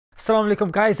Assalamu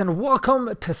alaikum guys and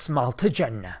welcome to Smile to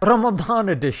Jannah, Ramadan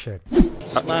edition.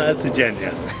 Smile to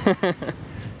Jannah.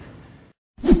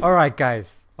 Alright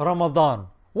guys, Ramadan.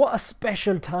 What a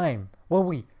special time where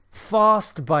we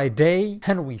fast by day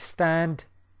and we stand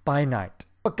by night.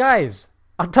 But guys,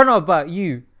 I don't know about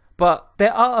you, but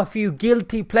there are a few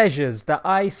guilty pleasures that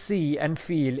I see and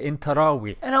feel in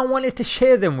Taraweeh and I wanted to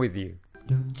share them with you.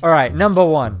 Alright, number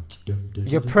one,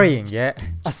 you're praying, yeah?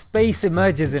 A space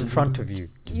emerges in front of you.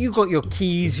 You got your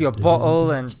keys, your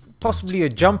bottle and possibly your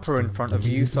jumper in front of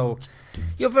you, so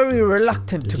you're very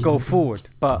reluctant to go forward.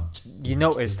 But you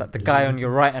notice that the guy on your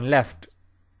right and left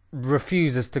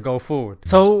refuses to go forward.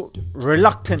 So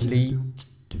reluctantly,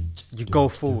 you go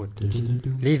forward,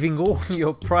 leaving all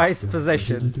your prized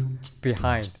possessions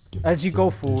behind. As you go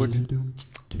forward,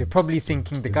 you're probably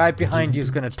thinking the guy behind you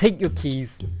is going to take your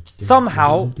keys,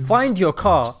 somehow find your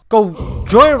car, go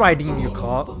joyriding in your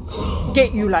car,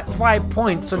 get you like 5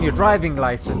 points on your driving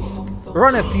license,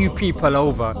 run a few people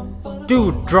over,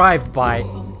 do drive-by,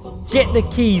 get the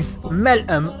keys, melt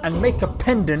them and make a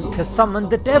pendant to summon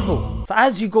the devil. So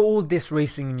as you got all this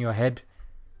racing in your head,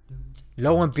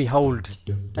 lo and behold,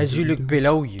 as you look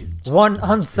below you, one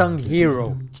unsung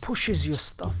hero pushes your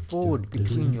stuff forward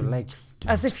between your legs,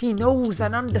 as if he knows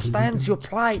and understands your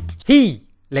plight. He,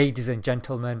 ladies and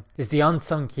gentlemen, is the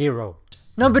unsung hero.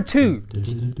 Number two,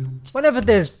 whenever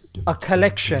there's a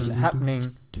collection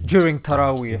happening during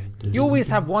Taraweeh, you always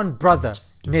have one brother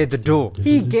near the door.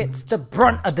 He gets the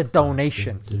brunt of the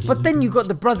donations. But then you got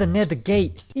the brother near the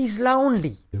gate. He's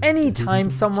lonely. Anytime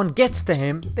someone gets to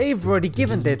him, they've already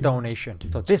given their donation.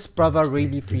 So this brother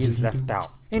really feels left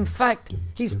out. In fact,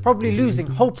 he's probably losing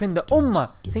hope in the ummah,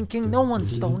 thinking no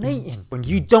one's donating. When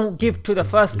you don't give to the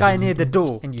first guy near the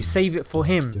door and you save it for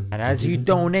him, and as you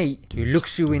donate, he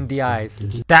looks you in the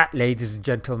eyes. That, ladies and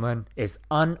gentlemen, is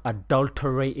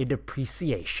unadulterated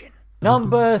appreciation.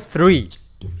 Number three.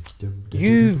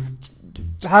 You've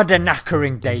had a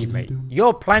knackering day, mate.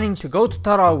 You're planning to go to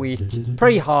Taraweeh,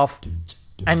 pray half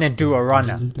and then do a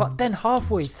runner. But then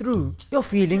halfway through, you're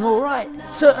feeling alright.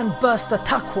 Certain burst of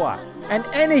taqwa and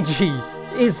energy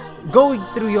is going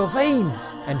through your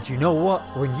veins. And you know what?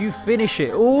 When you finish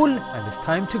it all and it's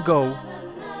time to go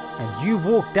and you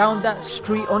walk down that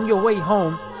street on your way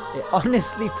home, it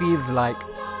honestly feels like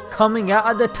coming out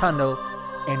of the tunnel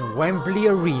in Wembley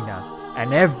Arena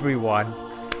and everyone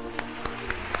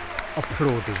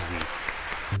applauding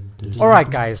you. Alright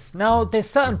guys, now there's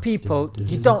certain people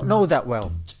you don't know that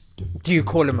well. Do you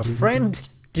call him a friend?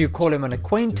 Do you call him an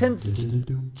acquaintance?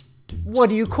 What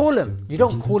do you call him? You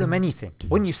don't call him anything.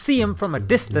 When you see him from a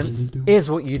distance,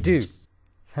 here's what you do.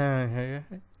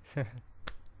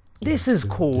 This is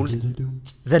called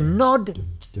the nod,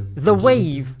 the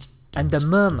wave and the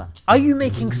murmur. Are you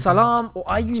making salam or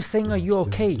are you saying are you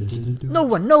okay? No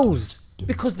one knows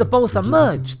because the both are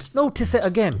merged. Notice it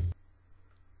again.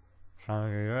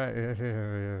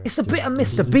 It's a bit of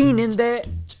Mr. Bean in there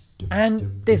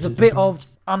and there's a bit of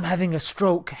I'm having a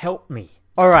stroke, help me.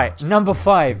 Alright, number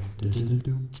five.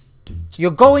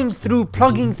 You're plugging through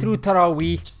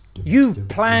Taraweeh. You've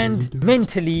planned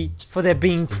mentally for there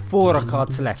being 4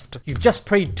 rakats left. You've just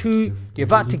prayed 2, you're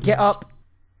about to get up.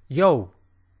 Yo,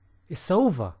 it's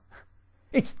over.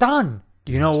 It's done.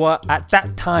 You know what? At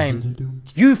that time,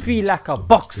 you feel like a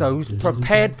boxer who's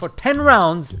prepared for 10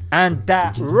 rounds and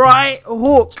that right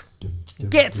hook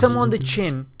gets him on the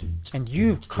chin and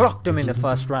you've clocked him in the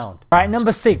first round. Right,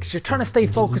 number 6, you're trying to stay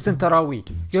focused in Taraweeh.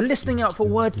 You're listening out for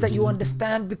words that you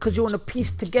understand because you want to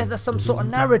piece together some sort of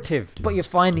narrative, but you're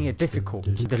finding it difficult.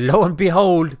 Then lo and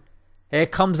behold, here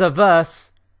comes a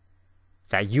verse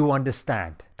that you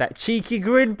understand. That cheeky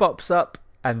grin pops up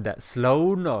and that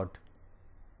slow nod.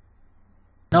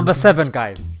 Number 7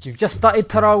 guys, you've just started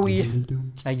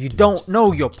Taraweeh and you don't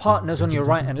know your partners on your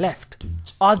right and left.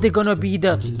 Are they gonna be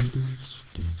the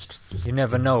you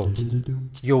never know.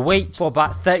 You wait for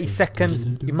about 30 seconds,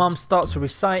 Imam starts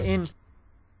reciting,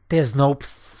 there's no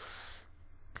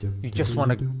you just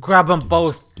want to grab them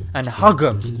both and hug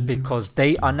them because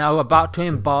they are now about to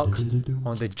embark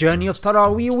on the journey of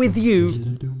Taraweeh with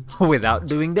you without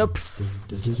doing the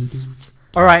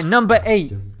Alright, number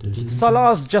 8.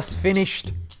 Salah's just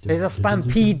finished. There's a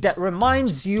stampede that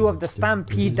reminds you of the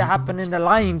stampede that happened in The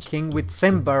Lion King with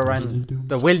Simba and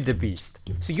the wildebeest.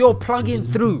 So you're plugging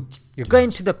through. You're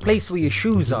going to the place where your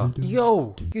shoes are.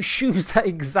 Yo, your shoes are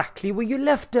exactly where you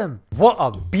left them. What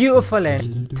a beautiful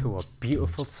end to a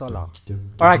beautiful Salah.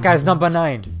 Alright guys, number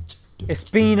 9. It's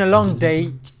been a long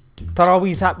day.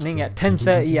 Taraweeh's happening at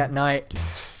 10:30 at night.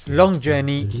 long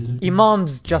journey.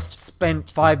 Imam's just spent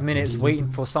 5 minutes waiting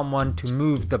for someone to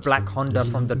move the black Honda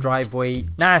from the driveway.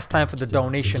 Now it's time for the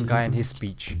donation guy and his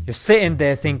speech. You're sitting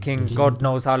there thinking, God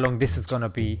knows how long this is gonna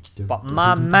be. But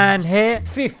my man here,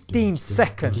 15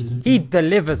 seconds. He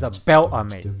delivers a belter,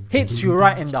 mate. Hits you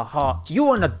right in the heart. You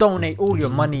wanna donate all your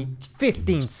money,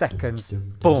 15 seconds,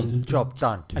 boom, job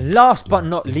done. And last but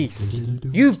not least,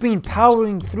 you've been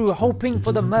powering through hoping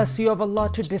for the mercy of Allah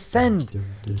to descend,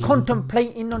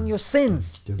 contemplating on your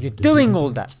sins. You're doing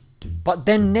all that, but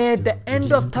then near the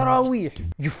end of Taraweeh,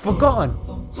 you've forgotten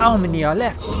how many are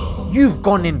left. You've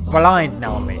gone in blind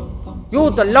now, mate.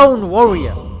 You're the lone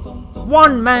warrior,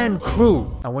 one man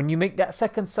crew. And when you make that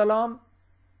second salam,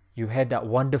 you hear that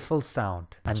wonderful sound.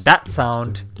 And that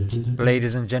sound,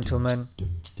 ladies and gentlemen,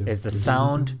 is the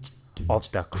sound of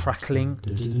the crackling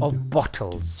of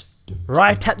bottles.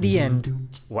 Right at the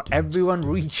end, where everyone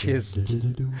reaches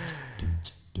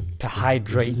to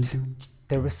hydrate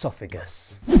their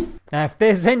esophagus. Now, if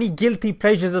there's any guilty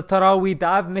pleasures of Taraweeh that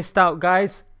I've missed out,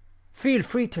 guys, feel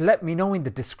free to let me know in the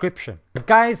description. But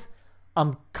guys,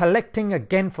 I'm collecting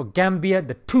again for Gambia,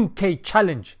 the 2K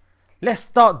challenge. Let's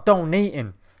start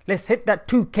donating. Let's hit that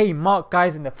 2K mark,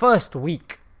 guys, in the first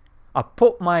week. I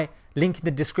put my link in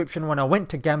the description when I went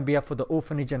to Gambia for the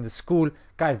orphanage and the school.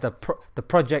 Guys, the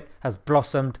project has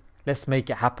blossomed. Let's make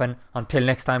it happen. Until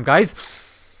next time, guys.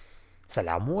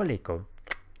 Assalamu alaikum.